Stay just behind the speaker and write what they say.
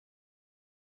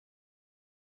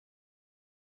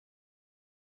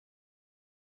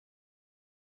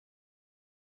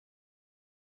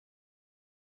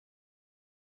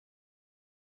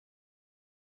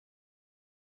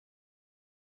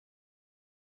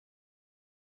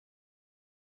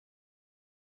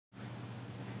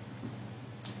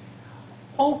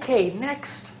Okay,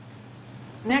 next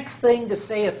thing to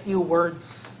say a few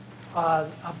words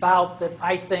about that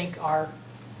I think are,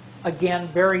 again,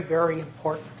 very, very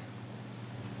important.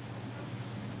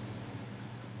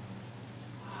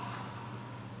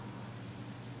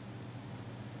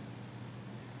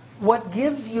 What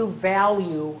gives you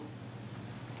value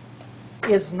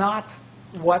is not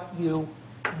what you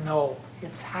know.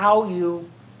 It's how you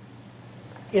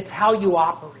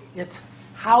operate. It's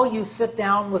how you sit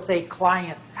down with a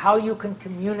client, how you can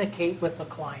communicate with the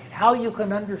client, how you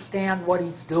can understand what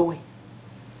he's doing.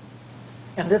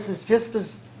 And this is just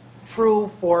as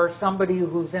true for somebody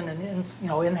who's in an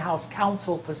in-house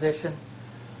counsel position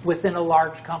within a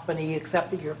large company,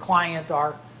 except that your client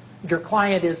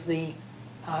is the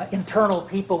internal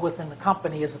people within the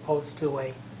company as opposed to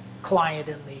a client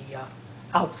in the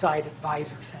outside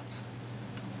advisor sense.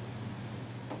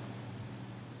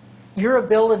 Your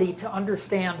ability to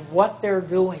understand what they're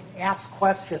doing, ask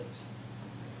questions,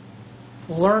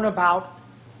 learn about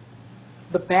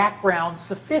the background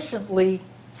sufficiently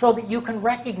so that you can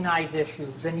recognize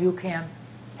issues and you can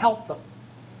help them.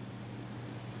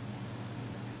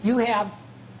 You have,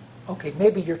 okay,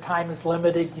 maybe your time is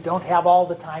limited, you don't have all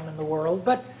the time in the world,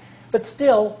 but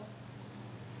still,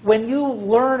 when you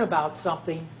learn about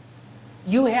something,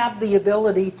 you have the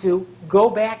ability to go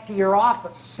back to your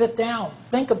office, sit down,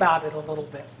 think about it a little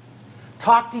bit,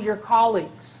 talk to your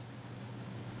colleagues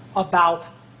about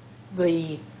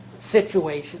the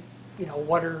situation. You know,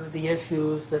 what are the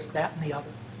issues, this, that, and the other.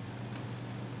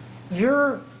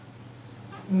 Your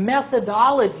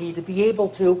methodology to be able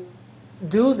to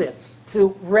do this,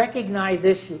 to recognize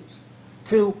issues,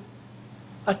 to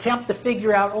attempt to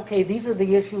figure out, okay, these are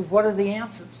the issues, what are the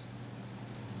answers?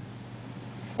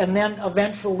 And then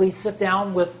eventually sit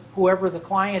down with whoever the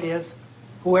client is,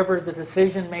 whoever the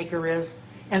decision maker is,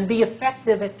 and be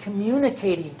effective at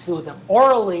communicating to them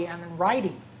orally and in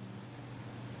writing.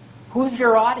 Who's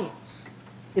your audience?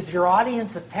 Is your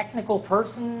audience a technical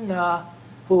person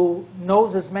who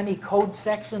knows as many code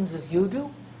sections as you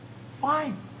do?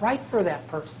 Fine, write for that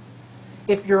person.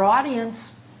 If your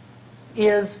audience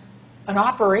is an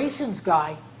operations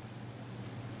guy,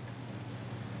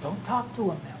 don't talk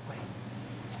to him that way.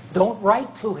 Don't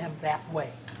write to him that way.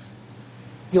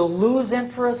 You'll lose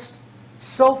interest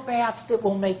so fast it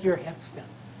will make your head spin.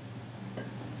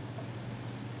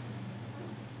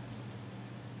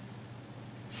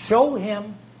 Show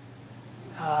him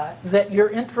that you're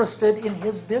interested in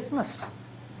his business.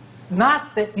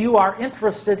 Not that you are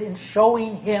interested in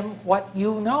showing him what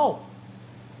you know.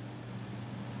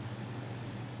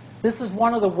 This is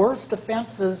one of the worst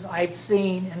offenses I've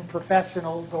seen in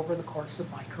professionals over the course of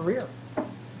my career. You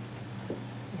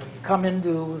come in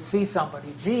to see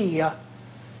somebody, gee,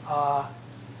 the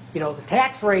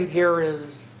tax rate here is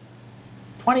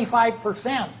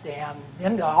 25%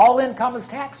 and all income is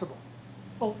taxable.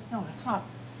 Well, no, that's not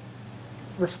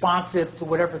responsive to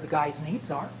whatever the guy's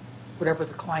needs are, whatever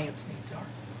the client's needs are.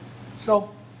 So,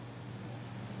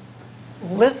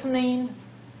 listening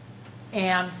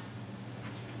and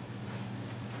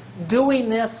doing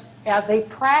this as a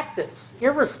practice,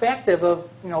 irrespective of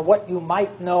what you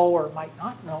might know or might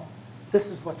not know,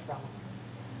 this is what's relevant.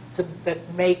 That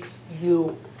makes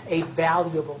you a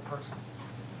valuable person.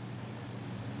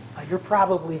 You're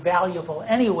probably valuable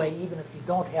anyway, even if you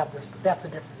don't have this, but that's a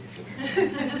different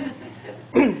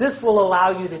issue. This will allow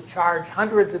you to charge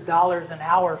hundreds of dollars an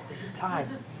hour for your time.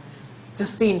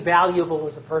 Just being valuable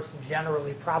as a person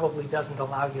generally probably doesn't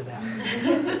allow you that.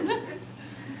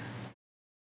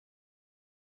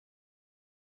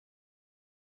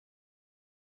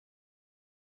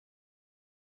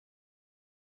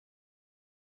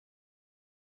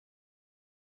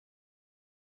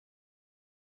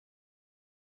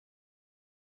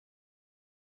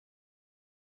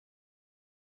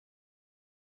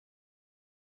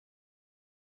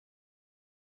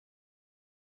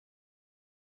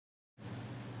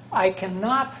 I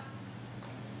cannot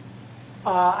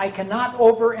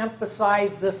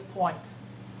overemphasize this point.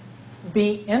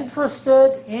 Be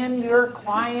interested in your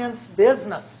client's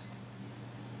business.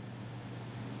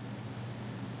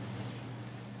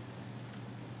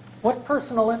 What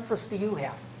personal interest do you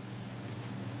have?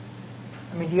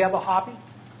 I mean, do you have a hobby?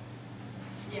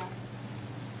 Yeah.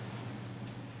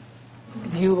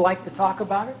 Do you like to talk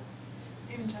about it?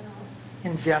 In general.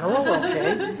 In general,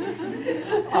 okay.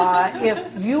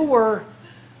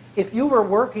 If you were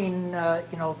working,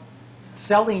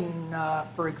 selling,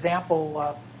 for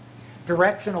example,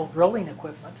 directional drilling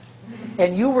equipment,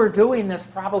 and you were doing this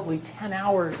probably 10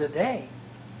 hours a day,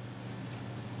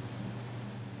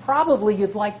 probably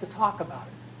you'd like to talk about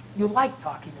it. You like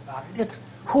talking about it. It's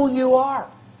who you are.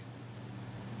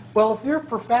 Well, if your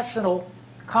professional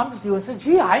comes to you and says,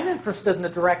 gee, I'm interested in the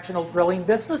directional drilling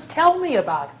business, tell me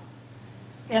about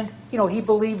it. And, he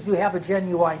believes you have a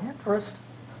genuine interest,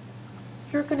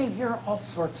 you're going to hear all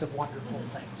sorts of wonderful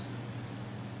things.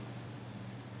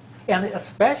 And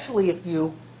especially if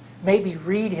you maybe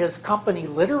read his company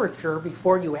literature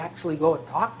before you actually go and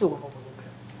talk to him a little bit.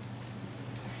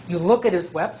 You look at his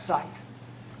website,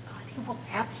 God, he will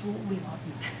absolutely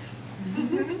love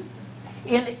you.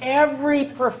 In every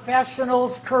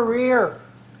professional's career,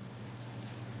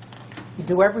 you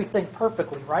do everything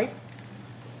perfectly, right?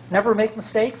 Never make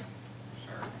mistakes?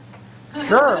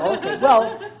 Sure, okay.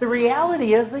 Well, the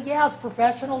reality is that, as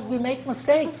professionals, we make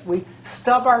mistakes. We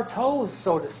stub our toes,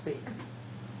 so to speak.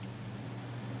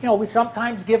 We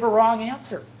sometimes give a wrong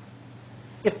answer.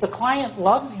 If the client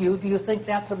loves you, do you think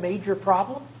that's a major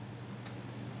problem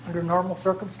under normal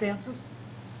circumstances?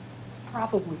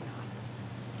 Probably not.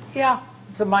 Yeah,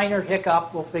 it's a minor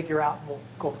hiccup we'll figure out and we'll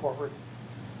go forward.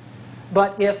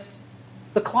 But if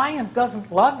the client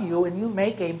doesn't love you and you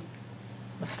make a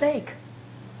mistake,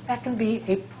 that can be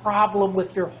a problem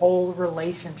with your whole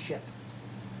relationship.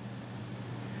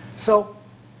 So,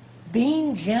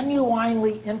 being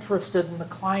genuinely interested in the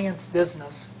client's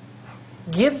business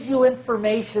gives you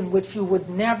information which you would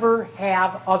never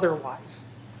have otherwise,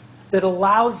 that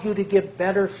allows you to give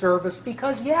better service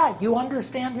because, you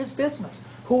understand his business.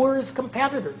 Who are his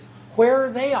competitors? Where are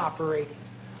they operating?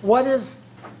 What is,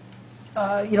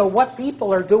 what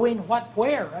people are doing what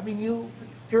where? I mean,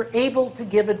 you're able to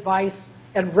give advice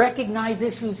and recognize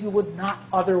issues you would not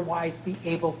otherwise be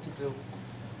able to do.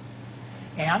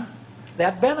 And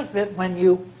that benefit, when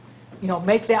you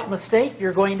make that mistake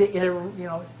you're going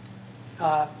to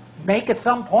make at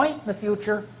some point in the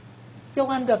future,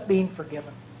 you'll end up being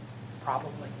forgiven,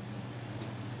 probably.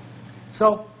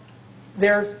 So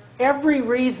there's every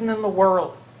reason in the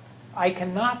world. I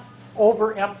cannot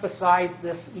overemphasize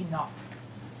this enough.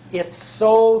 It's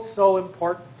so, so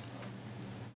important.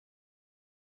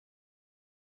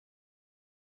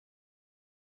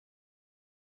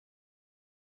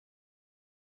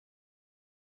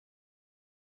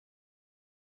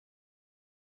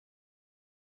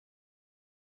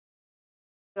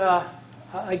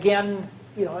 Again,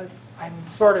 I'm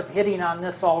sort of hitting on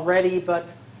this already, but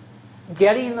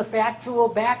getting the factual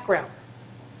background.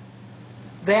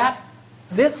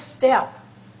 This step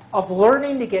of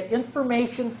learning to get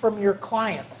information from your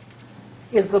client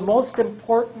is the most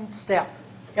important step.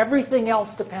 Everything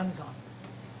else depends on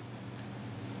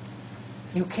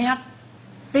it. You can't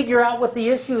figure out what the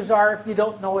issues are if you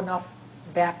don't know enough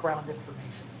background information.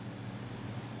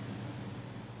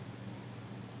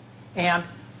 And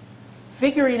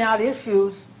figuring out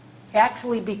issues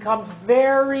actually becomes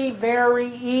very,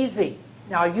 very easy.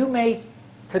 Now, you may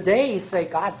today say,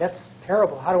 God, that's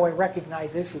terrible. How do I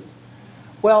recognize issues?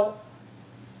 Well,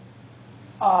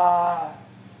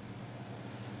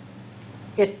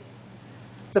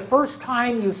 the first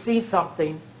time you see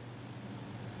something,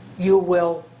 you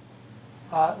will,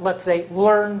 let's say,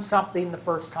 learn something the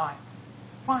first time.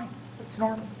 Fine, it's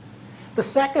normal. The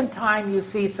second time you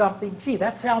see something, gee,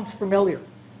 that sounds familiar.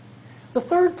 The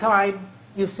third time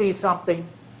you see something,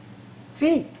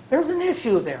 gee, there's an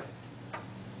issue there.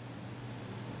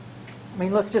 I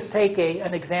mean, let's just take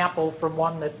an example from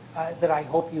one that I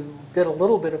hope you did a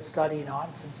little bit of studying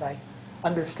on, since I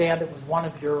understand it was one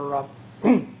of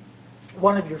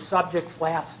your subjects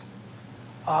last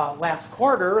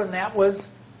quarter, and that was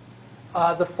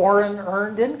the foreign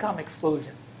earned income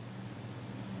exclusion.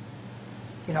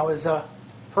 As a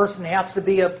person has to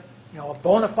be a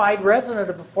bona fide resident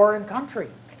of a foreign country,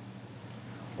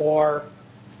 or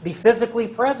be physically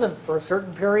present for a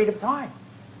certain period of time.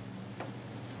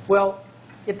 Well,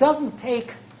 it doesn't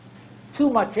take too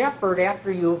much effort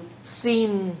after you've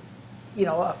seen,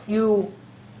 a few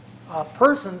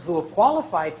persons who have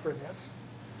qualified for this,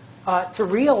 to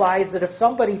realize that if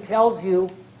somebody tells you,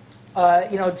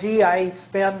 gee, I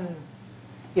spend,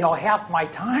 half my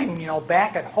time,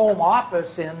 back at home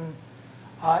office in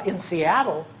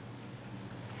Seattle,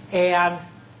 and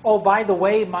oh, by the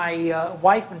way, my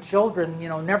wife and children,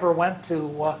 never went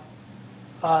to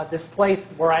this place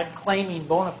where I'm claiming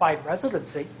bona fide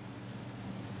residency.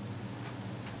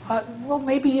 Well,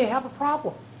 maybe you have a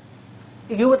problem.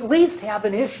 You at least have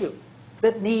an issue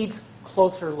that needs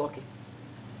closer looking.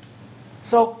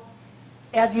 So,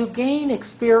 as you gain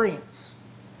experience,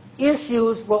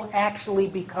 issues will actually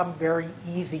become very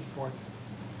easy for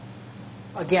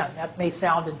you. Again, that may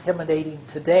sound intimidating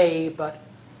today, but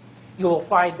you will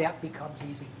find that becomes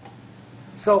easy.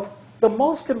 So the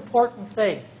most important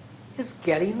thing is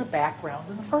getting the background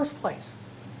in the first place.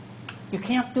 You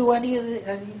can't do any of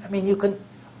the, you can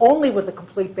Only with a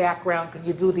complete background can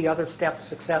you do the other steps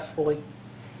successfully.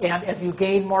 And as you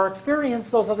gain more experience,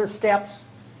 those other steps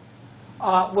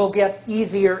will get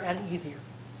easier and easier.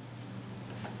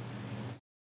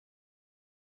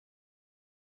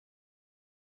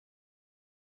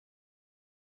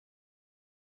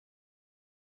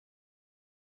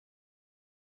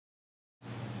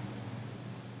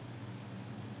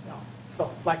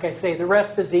 So, like I say, the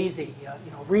rest is easy.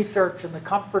 Research in the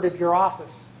comfort of your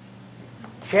office.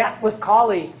 Chat with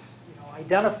colleagues.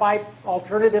 Identify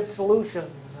alternative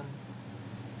solutions,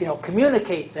 and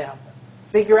communicate them.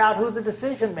 Figure out who the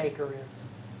decision maker is.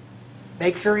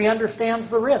 Make sure he understands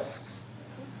the risks.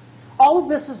 All of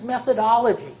this is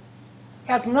methodology. It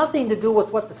has nothing to do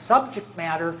with what the subject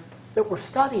matter that we're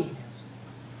studying is.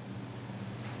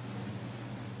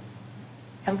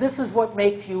 And this is what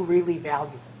makes you really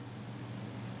valuable.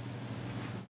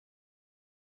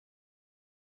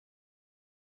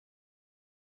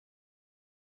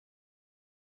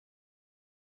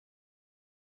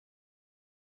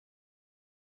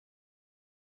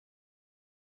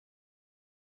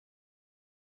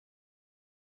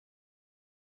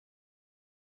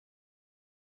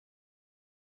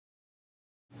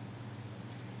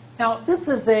 Now, this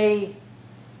is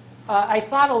I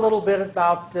thought a little bit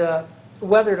about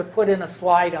whether to put in a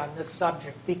slide on this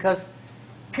subject, because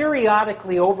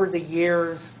periodically over the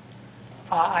years,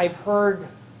 I've heard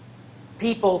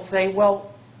people say,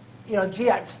 well, gee,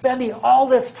 I'm spending all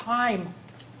this time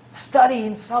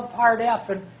studying subpart F,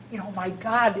 and, my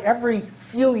God, every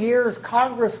few years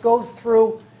Congress goes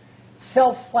through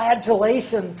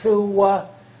self-flagellation to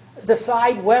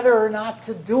decide whether or not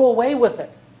to do away with it.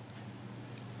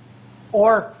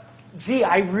 Or, gee,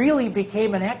 I really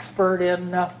became an expert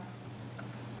in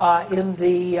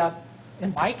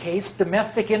my case,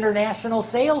 domestic international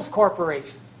sales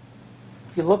corporation.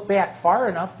 If you look back far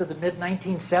enough to the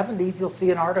mid-1970s, you'll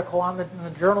see an article in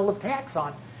the Journal of Tax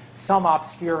on some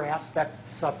obscure aspect of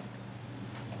the subject.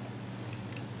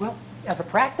 Well, as a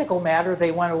practical matter,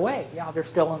 they went away. Yeah, they're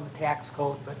still in the tax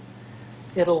code, but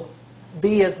it'll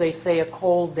be, as they say, a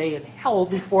cold day in hell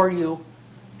before you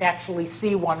actually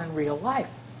see one in real life.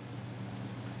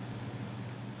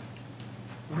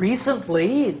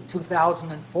 Recently, in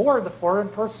 2004, the foreign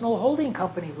personal holding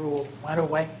company rules went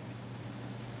away.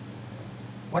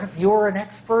 What if you were an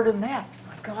expert in that?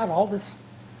 My God, all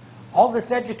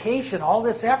this education, all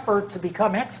this effort to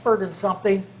become expert in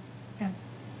something, and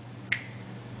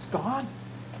it's gone.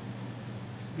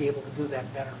 Be able to do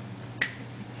that better.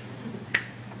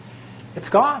 It's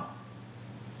gone.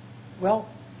 Well,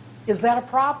 is that a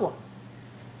problem?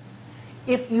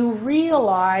 If you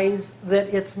realize that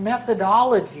it's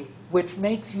methodology which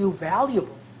makes you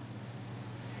valuable,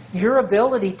 your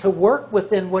ability to work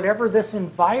within whatever this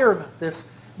environment, this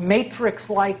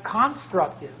matrix-like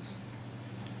construct is,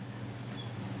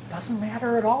 doesn't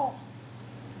matter at all.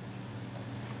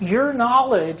 Your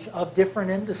knowledge of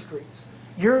different industries,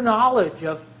 your knowledge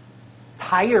of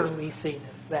tire leasing,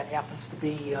 if that happens to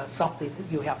be something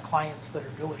that you have clients that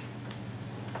are doing,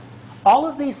 all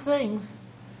of these things,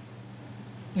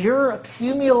 your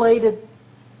accumulated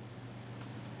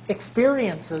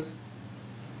experiences,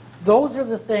 those are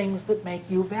the things that make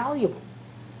you valuable.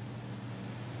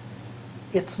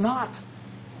 It's not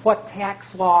what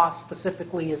tax law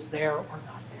specifically is there or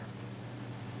not there.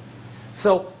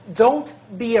 So don't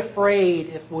be afraid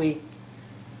if we,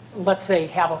 let's say,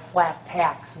 have a flat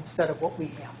tax instead of what we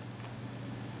have.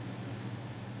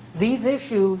 These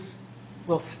issues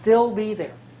will still be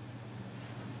there,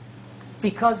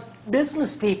 because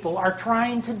business people are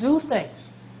trying to do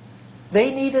things.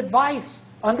 They need advice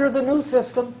under the new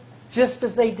system just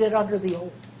as they did under the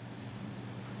old.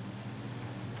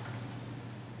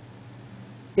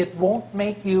 It won't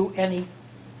make you any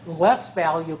less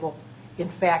valuable. In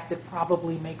fact, it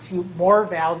probably makes you more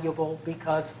valuable,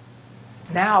 because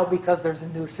now, because there's a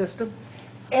new system,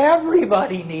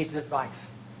 everybody needs advice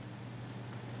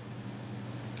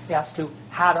as to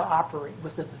how to operate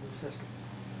within the new system.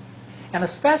 And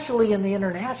especially in the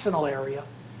international area,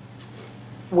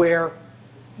 where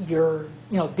you're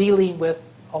dealing with,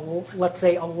 let's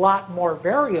say, a lot more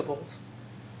variables,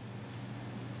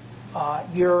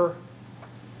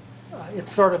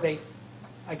 it's sort of a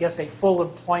full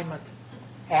employment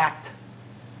act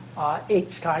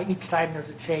each time there's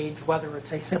a change, whether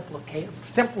it's a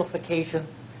simplification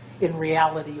in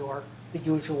reality or the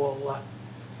usual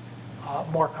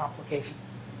more complication.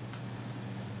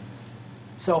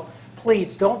 So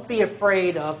please don't be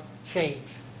afraid of change.